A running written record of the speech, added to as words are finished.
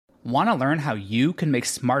Want to learn how you can make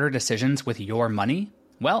smarter decisions with your money?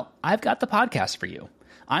 Well, I've got the podcast for you.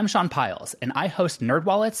 I'm Sean Piles, and I host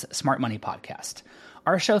NerdWallet's Smart Money Podcast.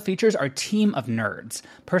 Our show features our team of nerds,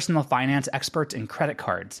 personal finance experts in credit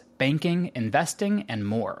cards, banking, investing, and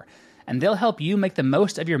more. And they'll help you make the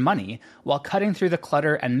most of your money while cutting through the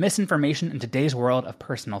clutter and misinformation in today's world of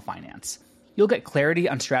personal finance. You'll get clarity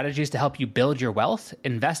on strategies to help you build your wealth,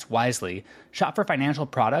 invest wisely, shop for financial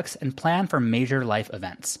products, and plan for major life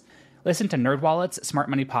events. Listen to NerdWallet's Smart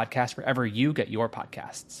Money Podcast wherever you get your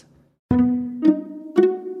podcasts.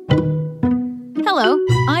 Hello,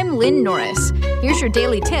 I'm Lynn Norris. Here's your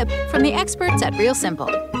daily tip from the experts at Real Simple.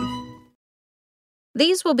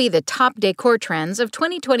 These will be the top decor trends of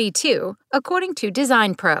 2022, according to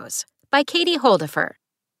Design Pros, by Katie Holdifer.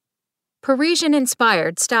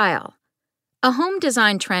 Parisian-inspired style. A home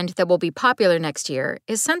design trend that will be popular next year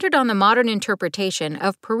is centered on the modern interpretation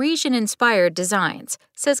of Parisian-inspired designs,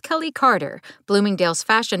 says Kelly Carter, Bloomingdale's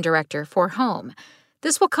fashion director for Home.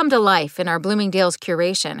 This will come to life in our Bloomingdale's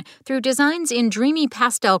curation through designs in dreamy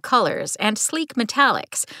pastel colors and sleek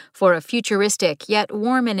metallics for a futuristic yet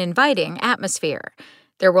warm and inviting atmosphere.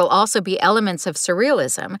 There will also be elements of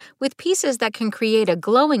surrealism with pieces that can create a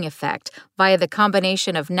glowing effect via the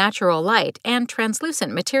combination of natural light and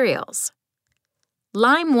translucent materials.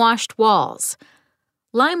 Lime-washed walls.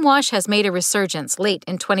 Lime wash has made a resurgence late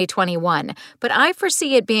in 2021, but I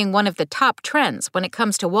foresee it being one of the top trends when it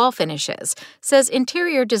comes to wall finishes, says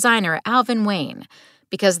interior designer Alvin Wayne.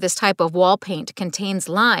 Because this type of wall paint contains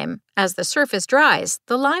lime, as the surface dries,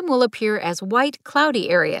 the lime will appear as white, cloudy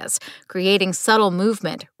areas, creating subtle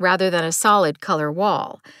movement rather than a solid color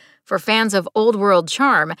wall. For fans of old-world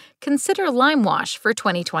charm, consider lime wash for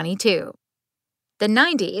 2022. The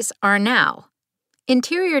 90s are now.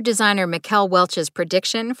 Interior designer Mikkel Welch's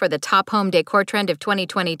prediction for the top home decor trend of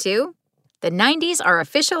 2022? The 90s are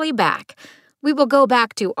officially back. We will go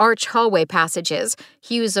back to arch hallway passages,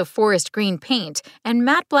 hues of forest green paint, and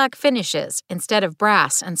matte black finishes instead of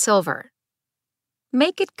brass and silver.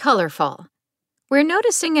 Make it colorful. We're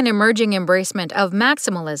noticing an emerging embracement of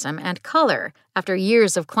maximalism and color after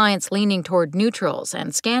years of clients leaning toward neutrals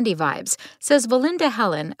and Scandi vibes, says Valinda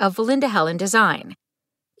Helen of Valinda Helen Design.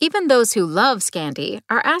 Even those who love Scandi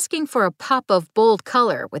are asking for a pop of bold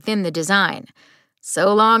color within the design.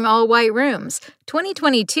 So long, all-white rooms.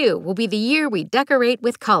 2022 will be the year we decorate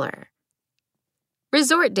with color.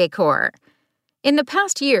 Resort decor. In the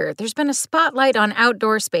past year, there's been a spotlight on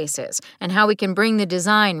outdoor spaces and how we can bring the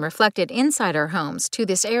design reflected inside our homes to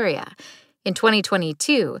this area. In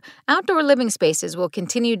 2022, outdoor living spaces will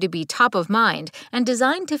continue to be top of mind and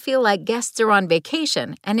designed to feel like guests are on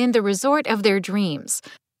vacation and in the resort of their dreams.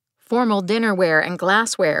 Formal dinnerware and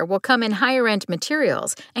glassware will come in higher-end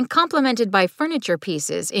materials and complemented by furniture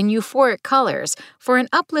pieces in euphoric colors for an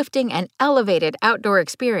uplifting and elevated outdoor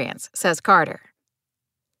experience, says Carter.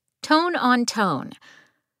 Tone on tone.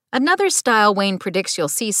 Another style Wayne predicts you'll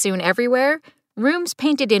see soon everywhere: rooms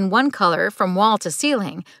painted in one color from wall to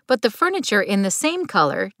ceiling, but the furniture in the same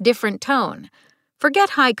color, different tone.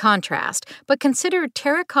 Forget high contrast, but consider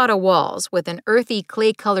terracotta walls with an earthy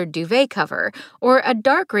clay-colored duvet cover or a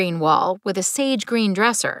dark green wall with a sage green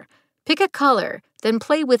dresser. Pick a color, then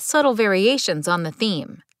play with subtle variations on the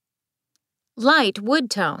theme. Light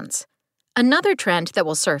wood tones. Another trend that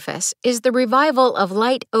will surface is the revival of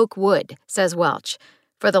light oak wood, says Welch.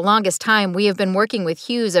 For the longest time, we have been working with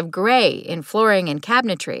hues of gray in flooring and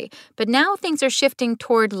cabinetry, but now things are shifting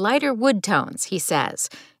toward lighter wood tones, he says.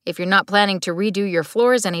 If you're not planning to redo your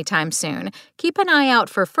floors anytime soon, keep an eye out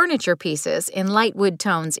for furniture pieces in light wood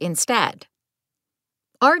tones instead.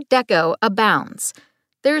 Art Deco abounds.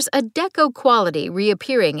 There's a deco quality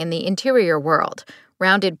reappearing in the interior world.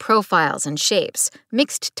 Rounded profiles and shapes,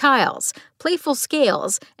 mixed tiles, playful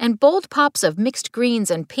scales, and bold pops of mixed greens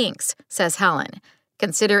and pinks, says Helen.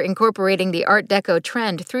 Consider incorporating the Art Deco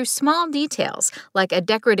trend through small details like a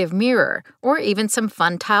decorative mirror or even some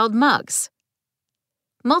fun tiled mugs.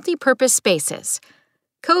 Multi-purpose spaces.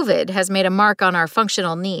 COVID has made a mark on our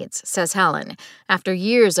functional needs, says Helen. After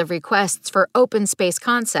years of requests for open space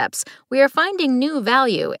concepts, we are finding new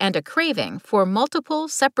value and a craving for multiple,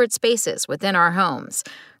 separate spaces within our homes.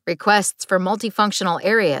 Requests for multifunctional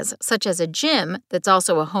areas, such as a gym that's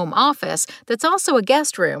also a home office, that's also a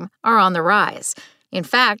guest room, are on the rise. In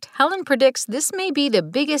fact, Helen predicts this may be the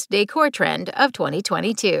biggest decor trend of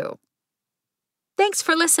 2022. Thanks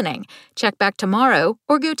for listening. Check back tomorrow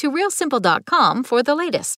or go to realsimple.com for the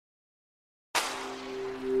latest.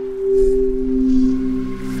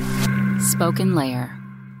 Spoken Layer.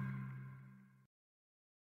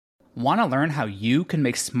 Want to learn how you can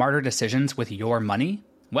make smarter decisions with your money?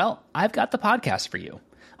 Well, I've got the podcast for you.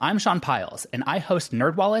 I'm Sean Piles, and I host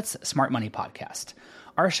NerdWallet's Smart Money Podcast.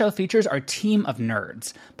 Our show features our team of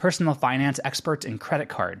nerds, personal finance experts in credit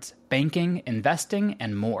cards, banking, investing,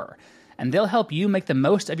 and more. And they'll help you make the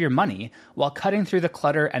most of your money while cutting through the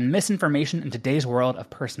clutter and misinformation in today's world of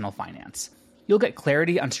personal finance. You'll get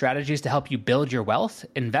clarity on strategies to help you build your wealth,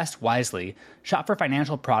 invest wisely, shop for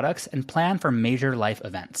financial products, and plan for major life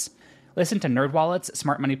events. Listen to NerdWallet's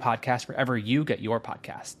Smart Money Podcast wherever you get your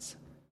podcasts.